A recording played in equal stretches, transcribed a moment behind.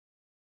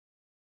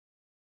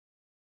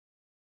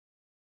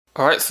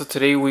Alright, so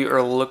today we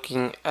are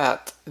looking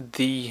at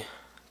the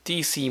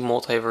DC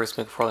Multiverse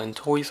McFarlane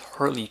Toys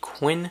Harley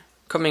Quinn,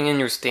 coming in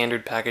your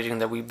standard packaging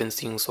that we've been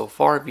seeing so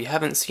far. If you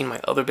haven't seen my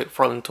other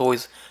McFarlane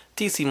Toys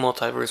DC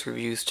Multiverse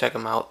reviews, check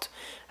them out.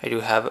 I do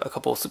have a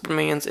couple of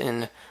Supermans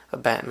and a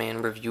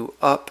Batman review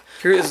up.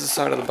 Here is the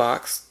side of the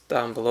box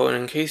down below, and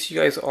in case you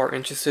guys are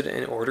interested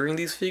in ordering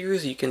these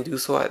figures, you can do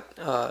so at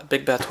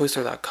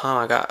bigbadtoystore.com.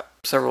 I got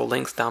several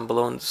links down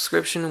below in the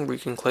description where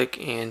you can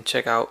click and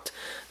check out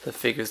the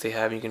figures they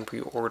have. You can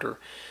pre-order.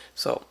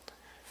 So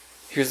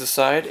here's the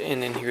side,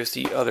 and then here's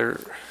the other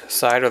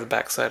side, or the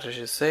back side I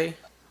should say,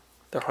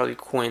 the Harley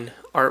Quinn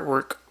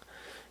artwork,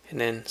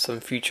 and then some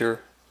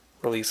future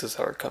releases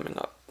that are coming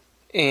up.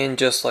 And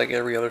just like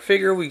every other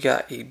figure, we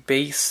got a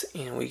base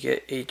and we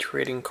get a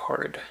trading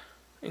card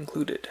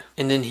included.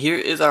 And then here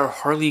is our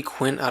Harley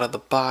Quinn out of the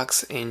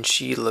box, and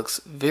she looks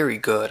very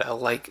good. I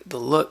like the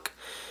look,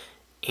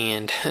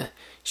 and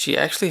she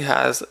actually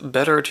has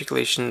better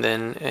articulation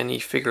than any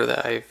figure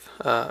that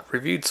I've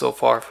reviewed so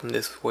far from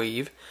this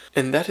wave.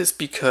 And that is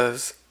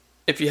because,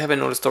 if you haven't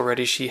noticed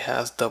already, she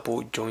has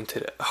double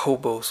jointed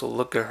elbows. So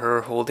look at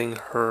her holding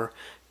her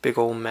big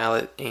old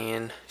mallet,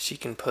 and she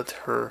can put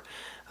her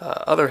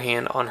other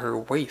hand on her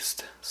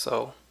waist.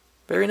 So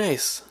very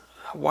nice.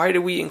 Why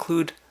do we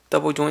include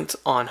double joints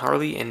on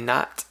Harley and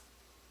not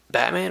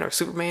Batman or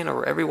Superman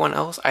or everyone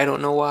else? I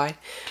don't know why,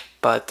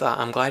 but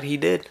I'm glad he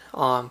did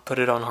put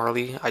it on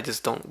Harley. I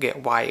just don't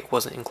get why it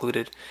wasn't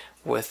included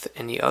with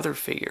any other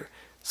figure.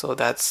 So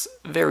that's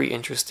very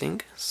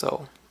interesting.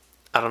 So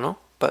I don't know,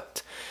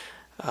 but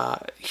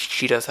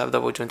she does have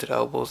double jointed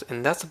elbows,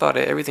 and that's about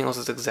it. Everything else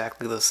is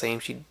exactly the same.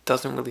 She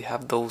doesn't really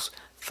have those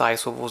thigh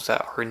swivels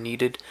that are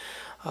needed,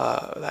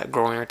 that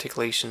growing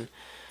articulation,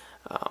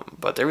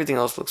 but everything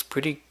else looks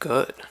pretty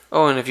good.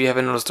 Oh, and if you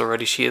haven't noticed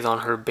already, she is on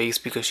her base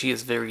because she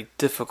is very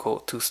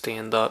difficult to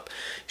stand up.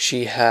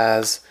 She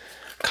has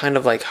kind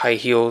of like high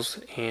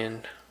heels,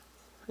 and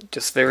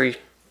just very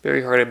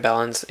hard to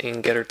balance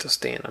and get her to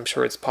stand. I'm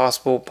sure it's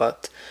possible,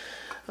 but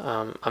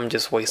I'm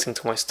just wasting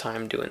too much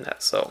time doing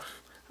that, so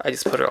I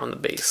just put her on the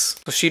base.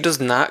 So she does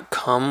not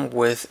come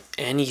with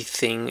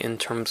anything in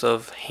terms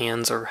of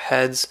hands or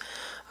heads.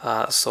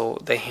 So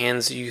the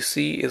hands you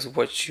see is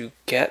what you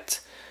get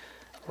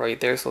right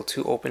there. So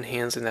 2 open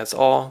hands, and that's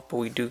all. But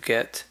we do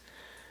get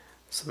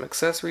some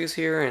accessories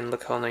here, and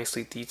look how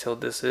nicely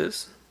detailed this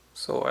is.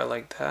 So I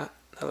like that.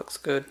 That looks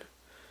good.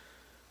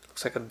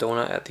 Looks like a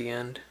donut at the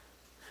end.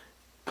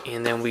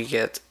 And then we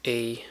get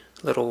a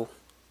little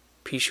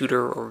pea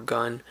shooter or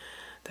gun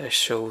that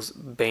shows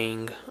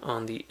bang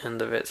on the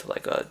end of it,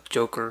 like a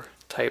Joker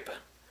type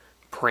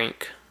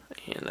prank.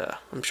 And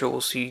I'm sure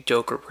we'll see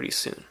Joker pretty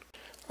soon.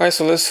 Alright,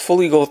 so let's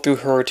fully go through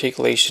her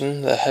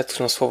articulation. The head's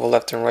going to swivel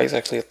left and right. It's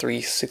actually a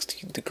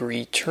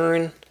 360-degree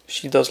turn.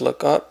 She does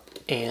look up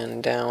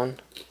and down,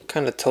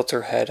 kind of tilts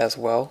her head as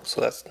well, so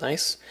that's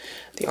nice.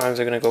 The arms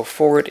are going to go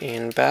forward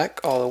and back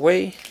all the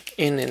way.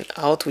 In and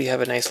out, we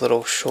have a nice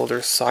little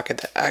shoulder socket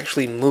that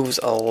actually moves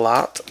a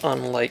lot,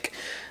 unlike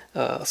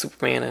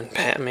Superman and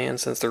Batman,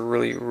 since they're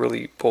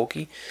really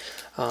bulky.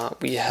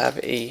 We have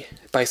a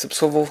bicep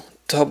swivel,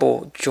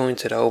 double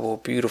jointed elbow,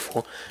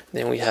 beautiful.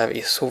 Then we have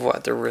a swivel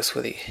at the wrist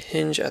with a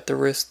hinge at the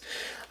wrist,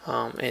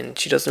 and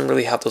she doesn't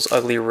really have those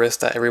ugly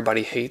wrists that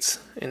everybody hates,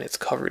 and it's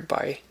covered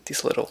by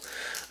these little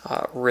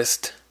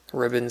wrist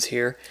ribbons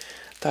here.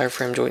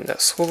 Diaphragm joint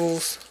that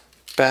swivels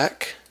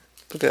back,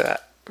 look at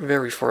that,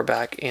 very far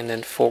back, and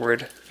then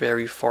forward,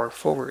 very far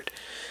forward.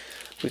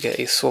 We get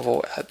a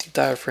swivel at the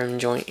diaphragm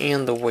joint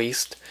and the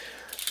waist.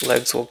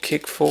 Legs will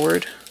kick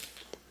forward,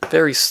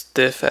 very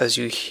stiff as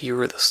you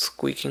hear the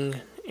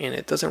squeaking, and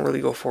it doesn't really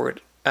go forward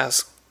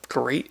as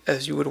great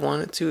as you would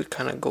want it to. It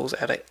kind of goes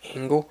at an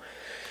angle,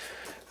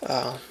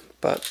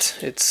 but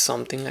it's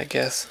something, I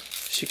guess.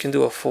 She can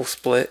do a full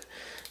split,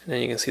 and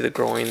then you can see the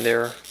groin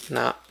there.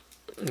 Not,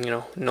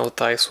 no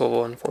thigh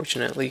swivel,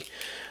 unfortunately.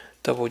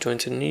 Double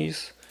jointed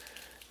knees.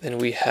 Then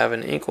we have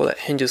an ankle that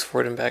hinges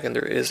forward and back, and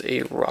there is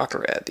a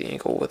rocker at the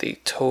ankle with a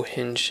toe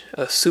hinge,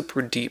 a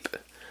super deep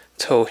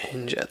toe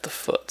hinge at the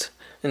foot.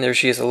 And there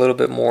she is a little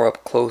bit more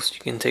up close. You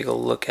can take a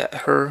look at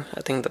her. I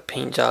think the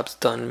paint job's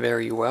done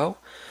very well,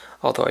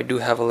 although I do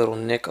have a little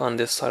nick on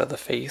this side of the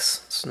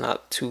face. It's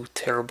not too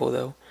terrible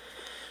though.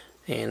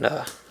 And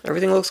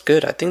everything looks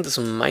good. I think this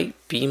might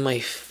be my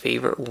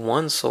favorite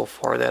one so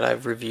far that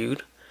I've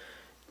reviewed.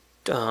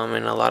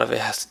 And a lot of it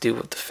has to do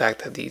with the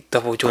fact that the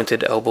double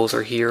jointed elbows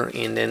are here,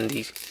 and then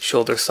the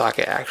shoulder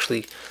socket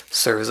actually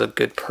serves a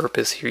good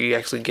purpose here. You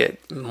actually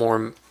get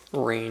more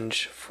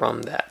range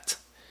from that.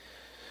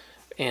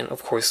 And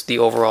of course the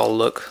overall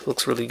look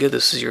looks really good.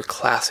 This is your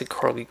classic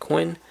Harley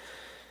Quinn,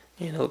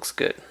 and it looks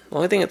good. The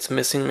only thing it's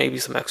missing, maybe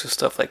some extra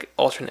stuff like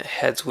alternate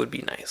heads would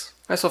be nice.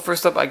 Alright, so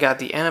first up I got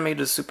the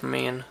animated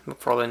Superman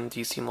McFarlane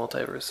DC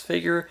Multiverse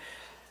figure,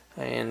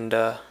 and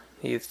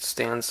he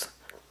stands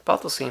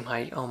about the same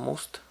height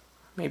almost,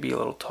 maybe a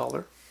little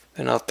taller.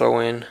 Then I'll throw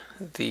in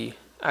the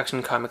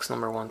Action Comics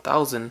number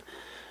 1000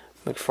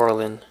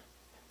 McFarlane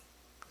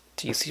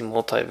DC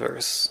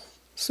Multiverse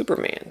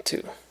Superman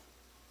 2.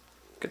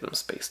 get them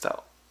spaced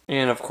out.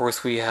 And of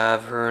course we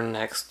have her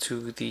next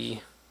to the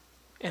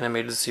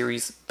animated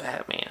series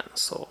Batman.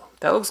 So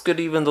that looks good,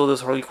 even though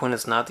this Harley Quinn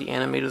is not the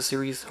animated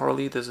series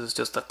Harley. This is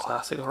just a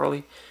classic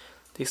Harley.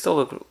 They still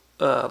look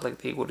like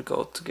they would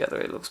go together.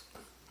 It looks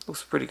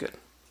pretty good.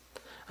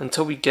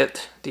 Until we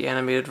get the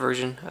animated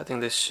version, I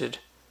think this should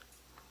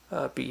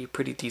be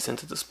pretty decent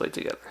to display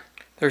together.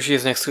 There she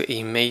is next to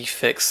a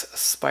Mayfix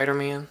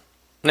Spider-Man,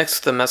 next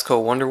to the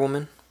Mezco Wonder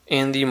Woman,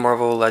 and the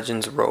Marvel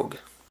Legends Rogue.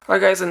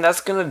 Alright guys, and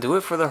that's gonna do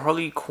it for the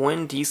Harley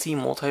Quinn DC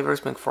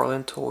Multiverse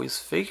McFarlane Toys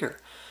figure.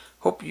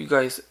 Hope you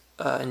guys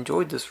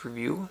enjoyed this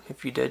review.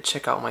 If you did,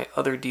 check out my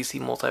other DC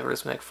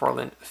Multiverse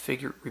McFarlane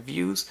figure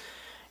reviews,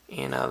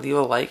 and leave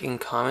a like and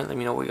comment. Let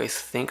me know what you guys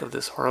think of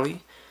this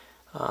Harley.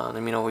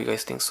 Let me know what you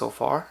guys think so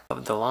far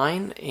of the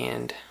line,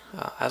 and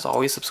as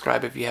always,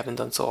 subscribe if you haven't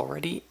done so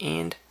already,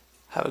 and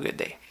have a good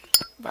day.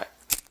 Bye.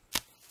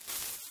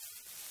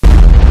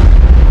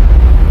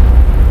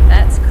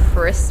 That's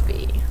crisp.